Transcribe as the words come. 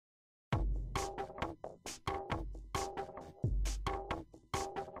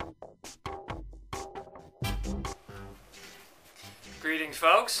Greetings,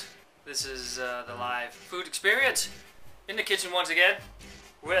 folks. This is the live food experience in the kitchen once again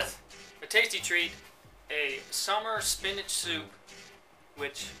with a tasty treat, a summer spinach soup,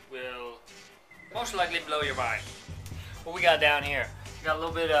 which will most likely blow your mind. What we got down here? We got a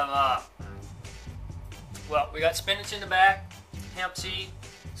little bit of, well, we got spinach in the back, hemp seed,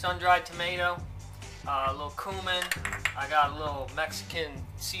 sun-dried tomato, a little cumin. I got a little Mexican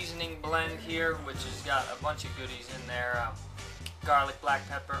seasoning blend here, which has got a bunch of goodies in there. Garlic, black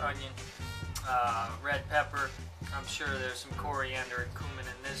pepper, onion, red pepper. I'm sure there's some coriander and cumin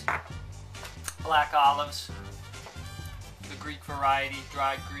in this. Black olives, the Greek variety,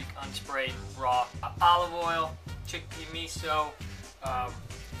 dried Greek unsprayed raw. Olive oil, chickpea miso.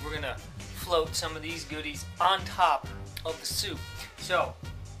 We're gonna float some of these goodies on top of the soup. So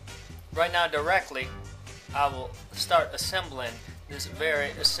right now directly I will start assembling this very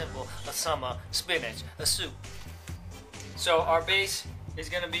simple summer spinach soup. So our base is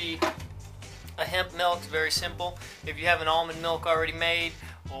going to be a hemp milk, very simple. If you have an almond milk already made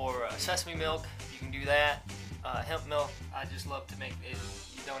or sesame milk, you can do that. Hemp milk, I just love to make it.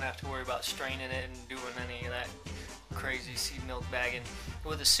 You don't have to worry about straining it and doing any of that crazy seed milk bagging.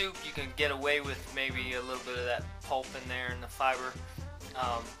 With a soup, you can get away with maybe a little bit of that pulp in there and the fiber,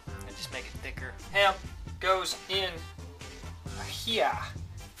 and just make it thicker. Hemp goes in here,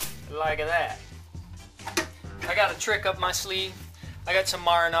 like that. I got a trick up my sleeve. I got some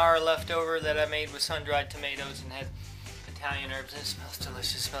marinara left over that I made with sun-dried tomatoes and had Italian herbs. And it smells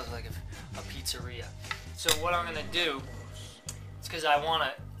delicious. It smells like a pizzeria. So what I'm gonna do, it's because I want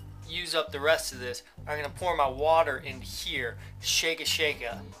to use up the rest of this. I'm gonna pour my water in here, shake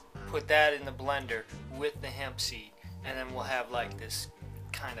a, put that in the blender with the hemp seed, and then we'll have like this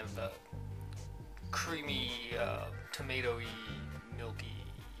kind of creamy, tomatoey, milky,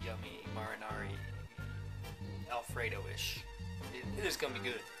 yummy marinara. Alfredo-ish. It is gonna be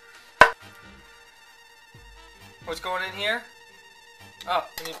good. What's going in here? Oh,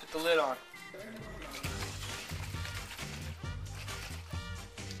 I need to put the lid on.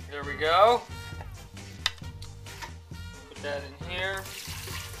 There we go. Put that in here.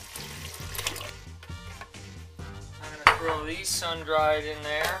 I'm gonna throw these sun-dried in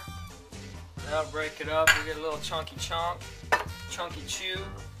there. That'll break it up. We get a little chunky chew.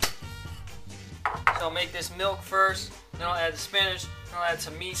 So I'll make this milk first, then I'll add the spinach, then I'll add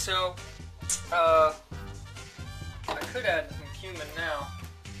some miso. I could add some cumin now.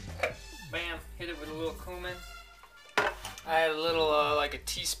 Bam, hit it with a little cumin. I add a little, like a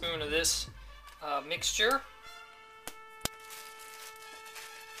teaspoon of this mixture.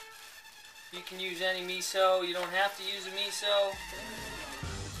 You can use any miso, you don't have to use a miso.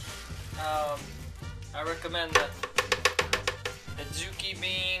 I recommend the Zuki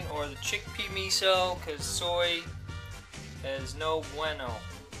bean or the chickpea miso because soy is no bueno.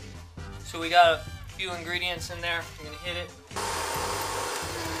 So we got a few ingredients in there. I'm gonna hit it.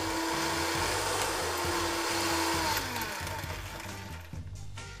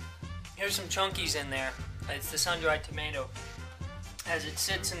 Here's some chunkies in there. It's the sun-dried tomato. As it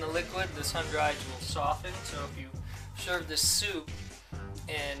sits in the liquid, the sun-dried will soften. So if you serve this soup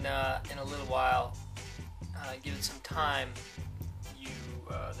in a little while, give it some time,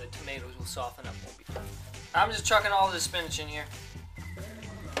 the tomatoes will soften up. I'm just chucking all this spinach in here.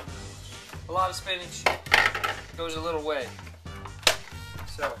 A lot of spinach goes a little way.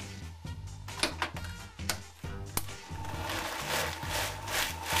 So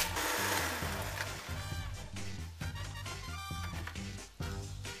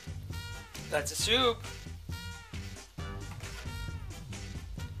that's a soup.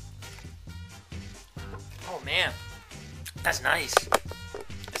 Oh man, that's nice.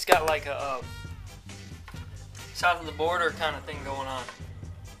 It's got like a south of the border kind of thing going on.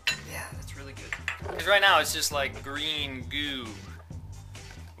 Yeah, that's really good. Because right now it's just like green goo,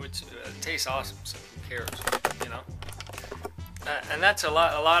 which tastes awesome. So who cares, you know? And that's a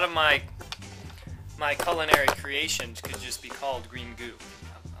lot of my culinary creations could just be called green goo.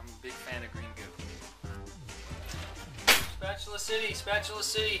 I'm a big fan of green goo. Spatula City, Spatula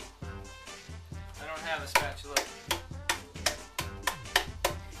City. I don't have a spatula.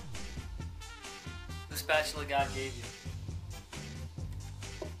 The spatula God gave you.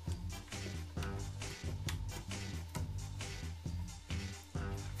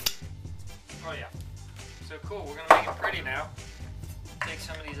 Oh yeah. So cool, we're gonna make it pretty now. Take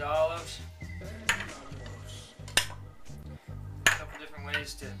some of these olives. A couple different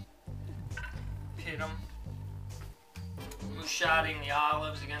ways to pit them. Mushotting the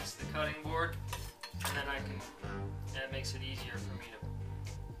olives against the cutting board. And then that makes it easier for me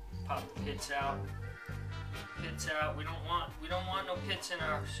to pop the pits out. pits out. We don't want no pits in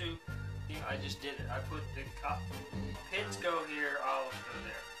our soup. I just did it. I put the pits go here, olives go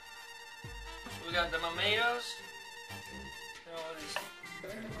there. So we got the tomatoes.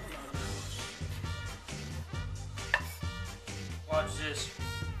 Watch this.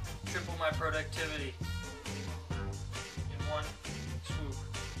 Triple my productivity in one swoop.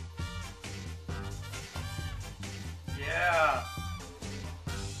 Yeah.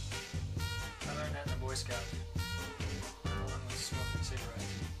 I learned that in the Boy Scouts. One was smoking cigarettes.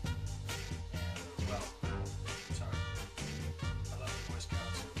 And, well, sorry. I love the Boy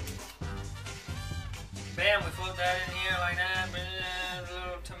Scouts. Bam, we float that in here like that.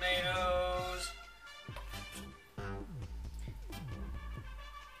 Little tomatoes.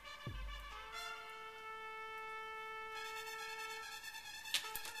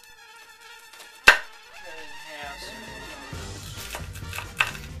 Cut it in half.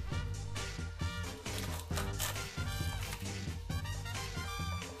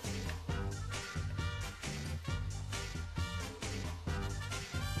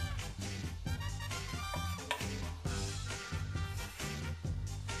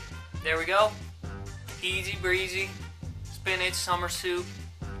 There we go. Easy breezy spinach summer soup.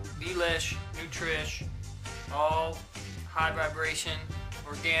 Delish, nutrish, all high vibration,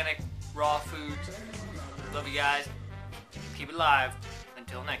 organic, raw foods. Love you guys. Keep it live.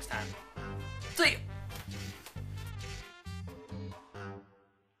 Until next time. See ya.